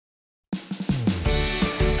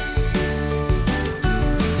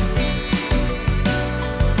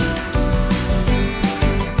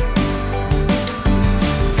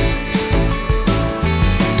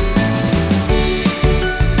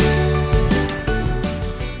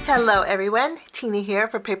Hello everyone, Tina here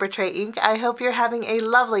for PAPERTREY Ink. I hope you're having a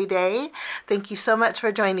lovely day. Thank you so much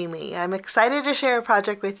for joining me. I'm excited to share a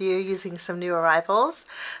project with you using some new arrivals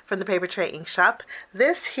from the PAPERTREY Ink shop.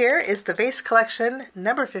 This here is the Vase collection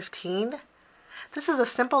number 15. This is a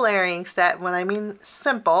simple layering set. When I mean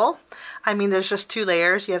simple, I mean there's just two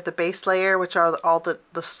layers. You have the base layer, which are all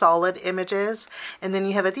the solid images, and then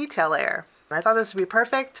you have a detail layer. I thought this would be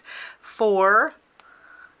perfect for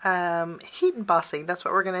heat embossing. That's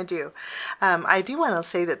what we're going to do. I do want to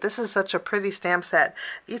say that this is such a pretty stamp set.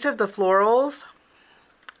 Each of the florals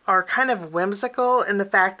are kind of whimsical in the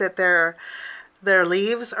fact that their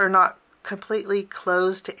leaves are not completely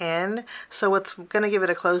closed in. So what's going to give it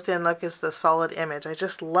a closed in look is the solid image. I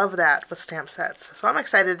just love that with stamp sets. So I'm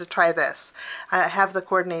excited to try this. I have the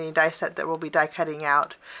coordinating die set that we'll be die cutting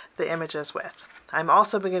out the images with. I'm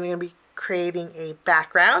also going to be creating a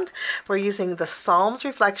background. We're using the Psalms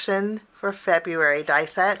Reflection for February die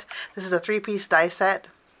set. This is a 3-piece die set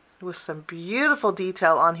with some beautiful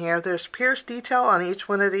detail on here. There's pierced detail on each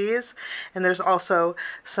one of these, and there's also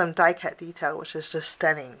some die cut detail, which is just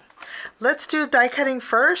stunning. Let's do die cutting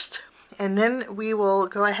first, and then we will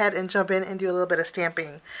go ahead and jump in and do a little bit of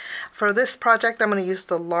stamping. For this project, I'm going to use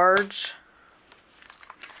the large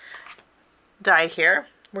die here.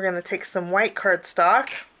 We're going to take some white cardstock,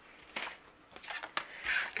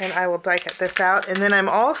 and I will die cut this out. And then I'm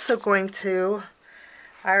also going to,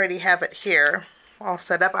 I already have it here all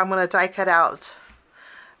set up, I'm going to die cut out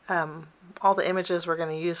all the images we're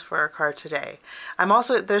going to use for our card today.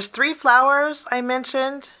 There's 3 flowers I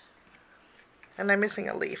mentioned, and I'm missing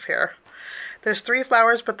a leaf here. There's 3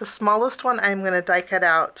 flowers, but the smallest one I'm going to die cut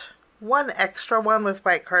out one extra one with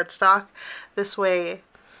white cardstock. This way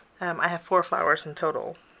I have 4 flowers in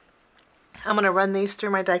total. I'm going to run these through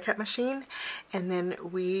my die cut machine, and then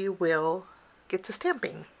we will get to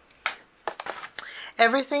stamping.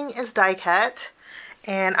 Everything is die cut,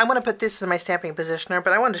 and I'm going to put this in my stamping positioner,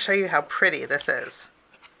 but I wanted to show you how pretty this is.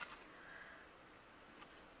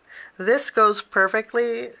 This goes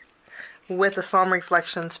perfectly with the Psalm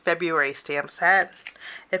Reflections February stamp set.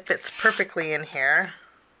 It fits perfectly in here.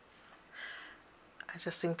 I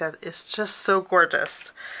just think that it's just so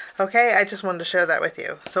gorgeous. Okay, I just wanted to share that with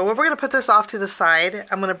you. So we're going to put this off to the side.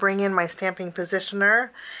 I'm going to bring in my stamping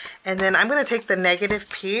positioner, and then I'm going to take the negative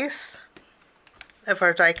piece of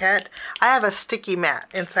our die cut. I have a sticky mat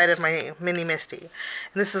inside of my mini Misty,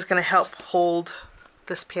 and this is going to help hold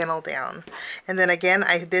this panel down. And then again,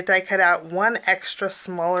 I did die cut out one extra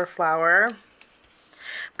smaller flower.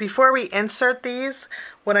 Before we insert these,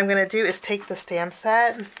 what I'm going to do is take the stamp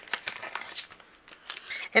set.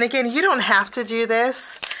 And again, you don't have to do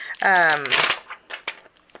this.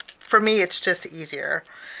 For me, it's just easier.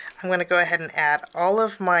 I'm going to go ahead and add all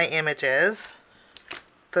of my images,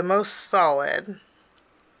 the most solid.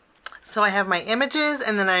 So I have my images,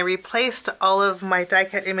 and then I replaced all of my die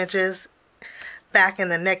cut images back in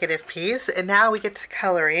the negative piece. And now we get to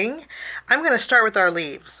coloring. I'm going to start with our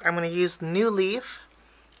leaves. I'm going to use New Leaf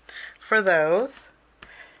for those.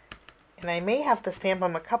 And I may have to stamp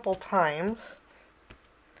them a couple times.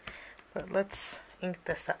 But let's ink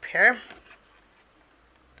this up here.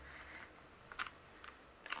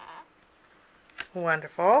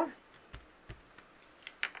 Wonderful.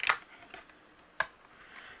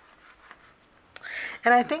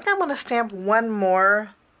 And I think I'm going to stamp one more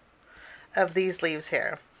of these leaves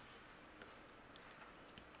here.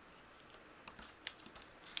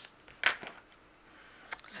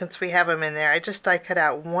 Since we have them in there, I just die cut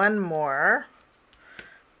out one more,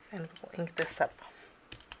 and we'll ink this up.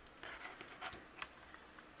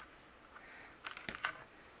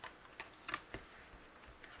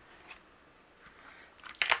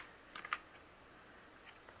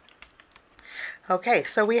 Okay,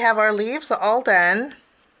 so we have our leaves all done.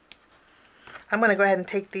 I'm going to go ahead and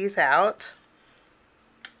take these out.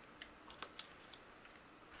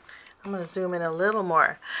 I'm going to zoom in a little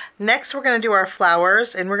more. Next, we're going to do our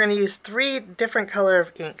flowers, and we're going to use 3 different color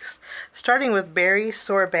of inks. Starting with Berry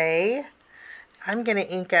Sorbet, I'm going to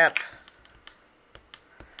ink up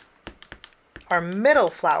our middle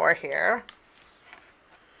flower here.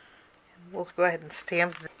 We'll go ahead and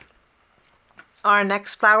stamp this. Our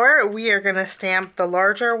next flower, we are going to stamp the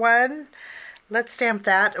larger one. Let's stamp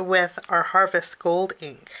that with our Harvest Gold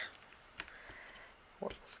ink. We'll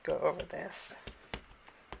just go over this.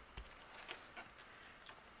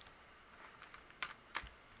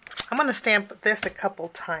 I'm going to stamp this a couple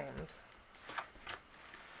times.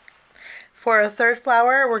 For our third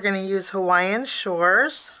flower, we're going to use Hawaiian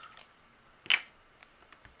Shores.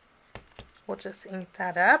 We'll just ink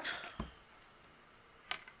that up.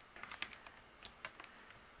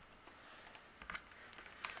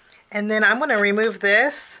 And then I'm going to remove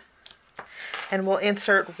this, and we'll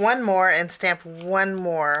insert one more and stamp one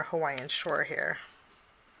more Hawaiian shore here.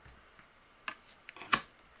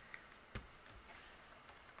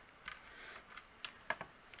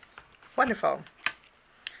 Wonderful.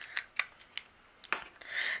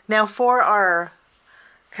 Now for our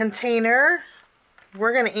container,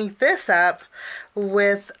 we're going to ink this up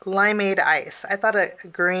with Limeade ice. I thought a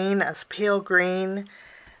green, a pale green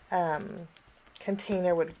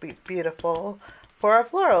container would be beautiful for our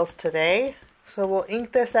florals today. So we'll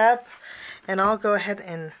ink this up, and I'll go ahead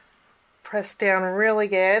and press down really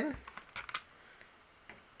good.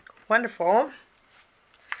 Wonderful.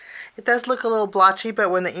 It does look a little blotchy, but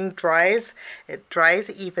when the ink dries, it dries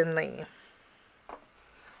evenly.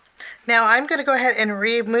 Now I'm going to go ahead and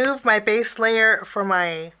remove my base layer for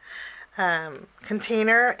my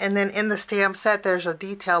container, and then in the stamp set there's a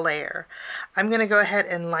detail layer. I'm going to go ahead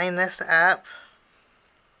and line this up.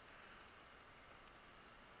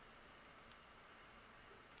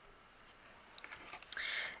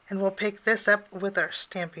 And we'll pick this up with our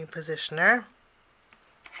stamping positioner.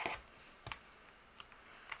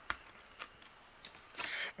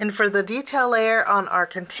 And for the detail layer on our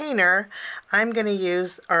container, I'm going to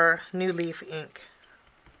use our New Leaf ink.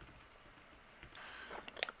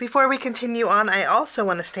 Before we continue on, I also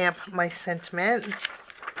want to stamp my sentiment.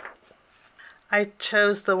 I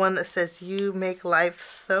chose the one that says, "You make life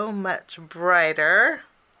so much brighter."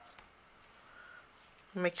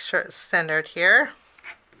 Make sure it's centered here.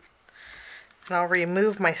 And I'll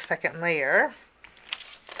remove my second layer.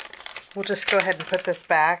 We'll just go ahead and put this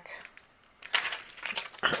back.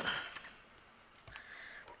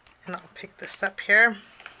 And I'll pick this up here.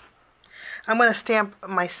 I'm going to stamp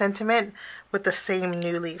my sentiment with the same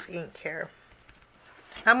New Leaf ink here.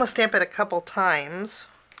 I'm going to stamp it a couple times.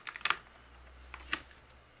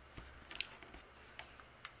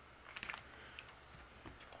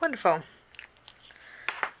 Wonderful.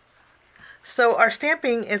 So our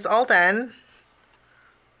stamping is all done.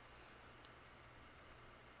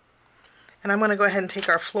 And I'm going to go ahead and take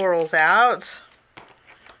our florals out.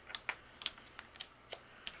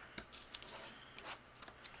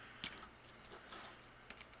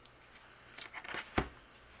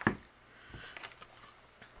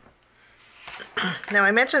 Now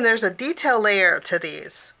I mentioned there's a detail layer to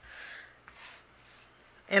these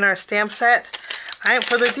in our stamp set.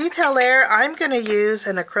 For the detail layer, I'm going to use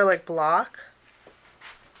an acrylic block.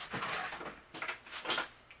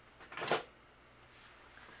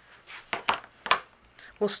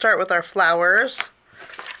 We'll start with our flowers.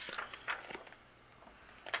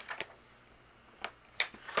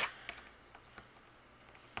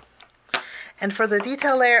 And for the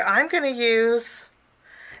detail layer, I'm going to use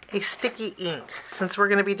a sticky ink. Since we're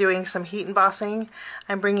going to be doing some heat embossing,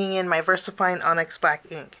 I'm bringing in my VersaFine Onyx Black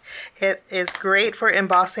ink. It is great for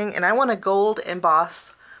embossing, and I want to gold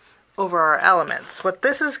emboss over our elements. What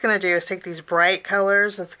this is going to do is take these bright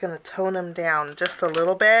colors, it's going to tone them down just a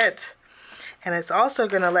little bit, and it's also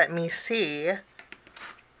going to let me see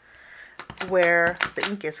where the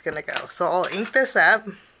ink is going to go. So I'll ink this up,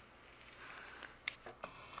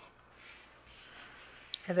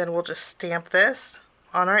 and then we'll just stamp this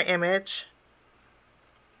on our image.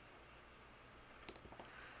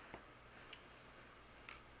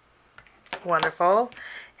 Wonderful.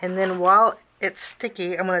 And then while it's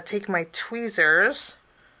sticky, I'm going to take my tweezers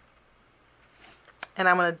and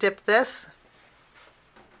I'm going to dip this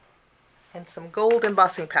in some gold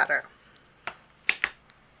embossing powder,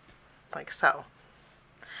 like so.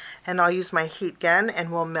 And I'll use my heat gun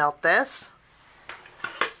and we'll melt this.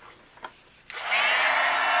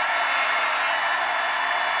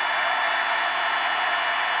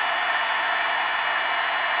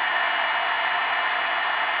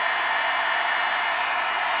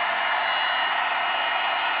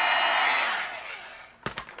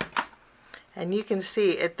 And you can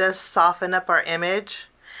see it does soften up our image,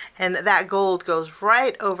 and that gold goes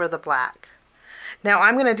right over the black. Now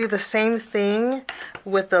I'm going to do the same thing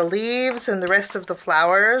with the leaves and the rest of the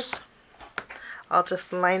flowers. I'll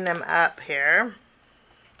just line them up here.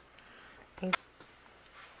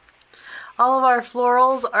 All of our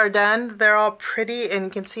florals are done. They're all pretty, and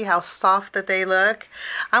you can see how soft that they look.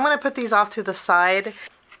 I'm going to put these off to the side.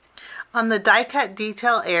 On the die cut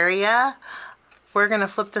detail area, we're going to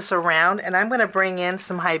flip this around, and I'm going to bring in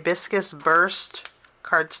some Hibiscus burst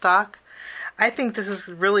cardstock. I think this is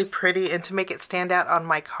really pretty, and to make it stand out on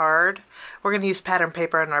my card, we're going to use pattern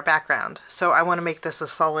paper in our background. So I want to make this a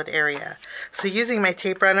solid area. So using my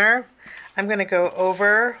tape runner, I'm going to go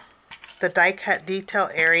over the die cut detail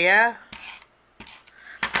area,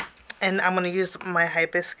 and I'm going to use my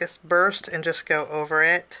Hibiscus burst and just go over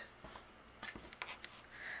it.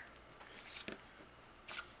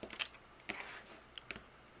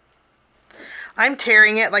 I'm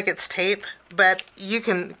tearing it like it's tape, but you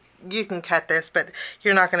can cut this, but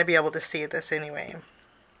you're not going to be able to see this anyway.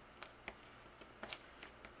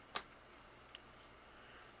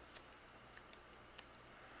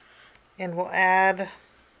 And we'll add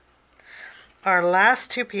our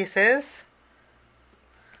last two pieces.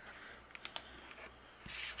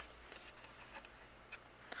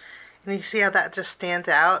 And you see how that just stands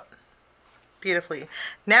out beautifully.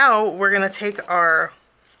 Now we're going to take our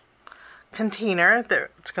container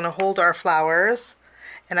that's going to hold our flowers,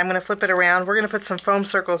 and I'm going to flip it around. We're going to put some foam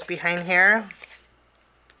circles behind here.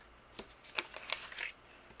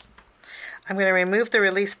 I'm going to remove the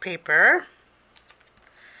release paper.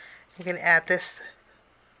 You can add this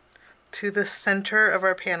to the center of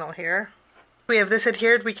our panel here. We have this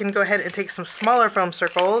adhered. We can go ahead and take some smaller foam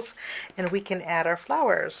circles and we can add our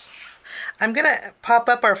flowers. I'm going to pop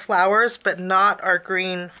up our flowers but not our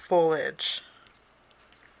green foliage.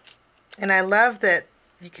 And I love that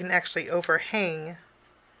you can actually overhang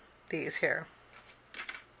these here.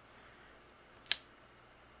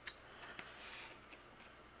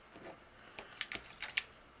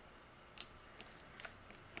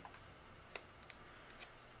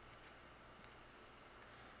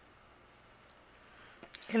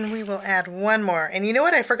 And we will add one more. And you know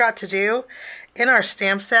what I forgot to do? In our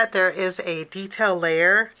stamp set, there is a detail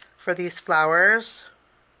layer for these flowers.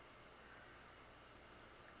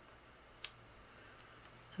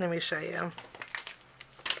 Let me show you.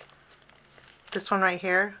 This one right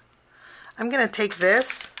here. I'm going to take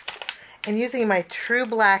this, and using my true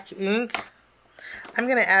black ink, I'm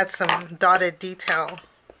going to add some dotted detail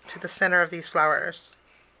to the center of these flowers.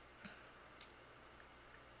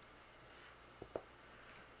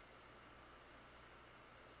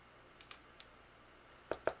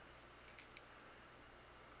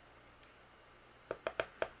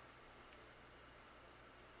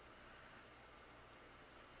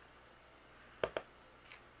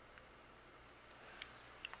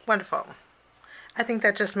 Wonderful. I think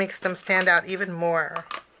that just makes them stand out even more.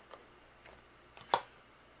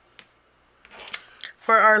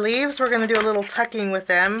 For our leaves, we're going to do a little tucking with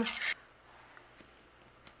them.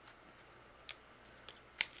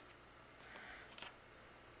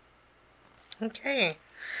 Okay,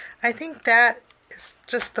 I think that is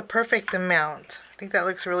just the perfect amount. I think that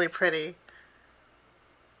looks really pretty.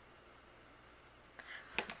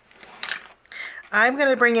 I'm going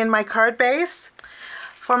to bring in my card base.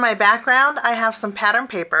 For my background, I have some pattern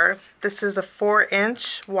paper. This is a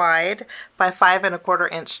 4-inch wide by 5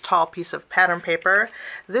 1/4 inch tall piece of pattern paper.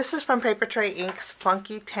 This is from Papertrey Ink's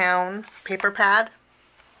Funky Town paper pad.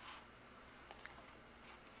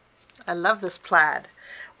 I love this plaid.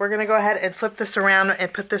 We're going to go ahead and flip this around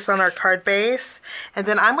and put this on our card base. And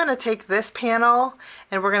then I'm going to take this panel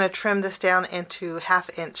and we're going to trim this down into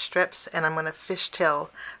 1/2 inch strips, and I'm going to fishtail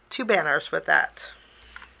 2 banners with that.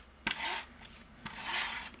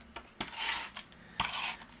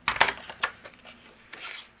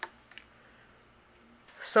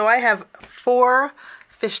 So I have 4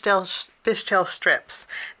 fishtail strips.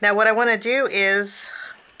 Now what I want to do is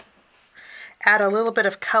add a little bit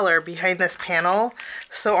of color behind this panel.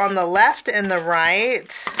 So on the left and the right,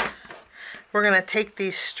 we're going to take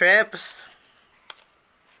these strips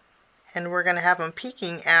and we're going to have them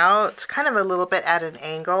peeking out kind of a little bit at an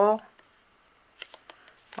angle,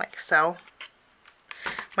 like so.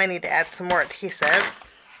 Might need to add some more adhesive,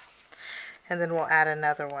 and then we'll add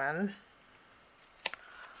another one.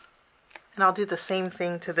 And I'll do the same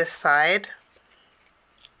thing to this side.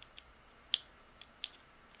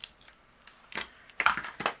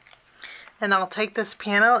 And I'll take this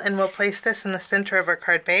panel and we'll place this in the center of our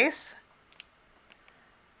card base.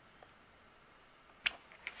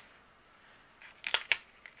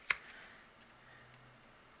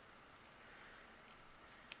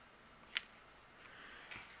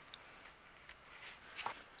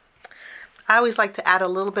 I always like to add a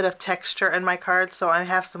little bit of texture in my cards, so I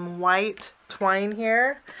have some white twine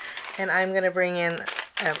here, and I'm going to bring in,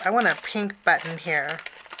 I want a pink button here.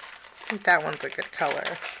 I think that one's a good color.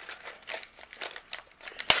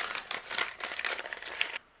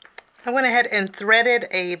 I went ahead and threaded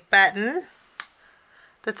a button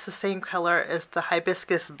that's the same color as the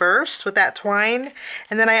Hibiscus burst with that twine,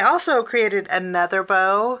 and then I also created another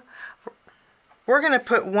bow. We're going to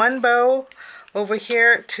put one bow over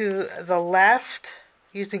here to the left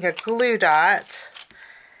using a glue dot.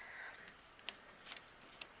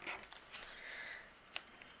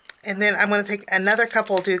 And then I'm going to take another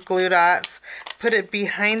couple of glue dots, put it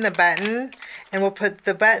behind the button, and we'll put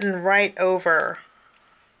the button right over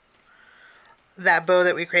that bow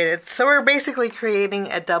that we created. So we're basically creating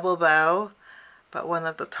a double bow but one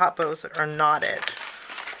of the top bows are knotted.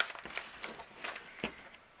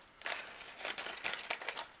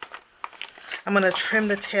 I'm going to trim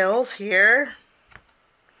the tails here.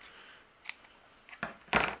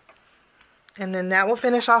 And then that will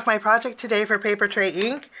finish off my project today for Papertrey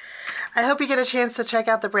Ink. I hope you get a chance to check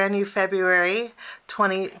out the brand new February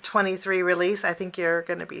 2023 release. I think you're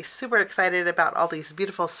going to be super excited about all these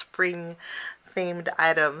beautiful spring themed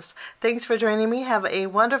items. Thanks for joining me. Have a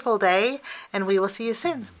wonderful day, and we will see you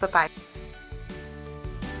soon. Bye-bye.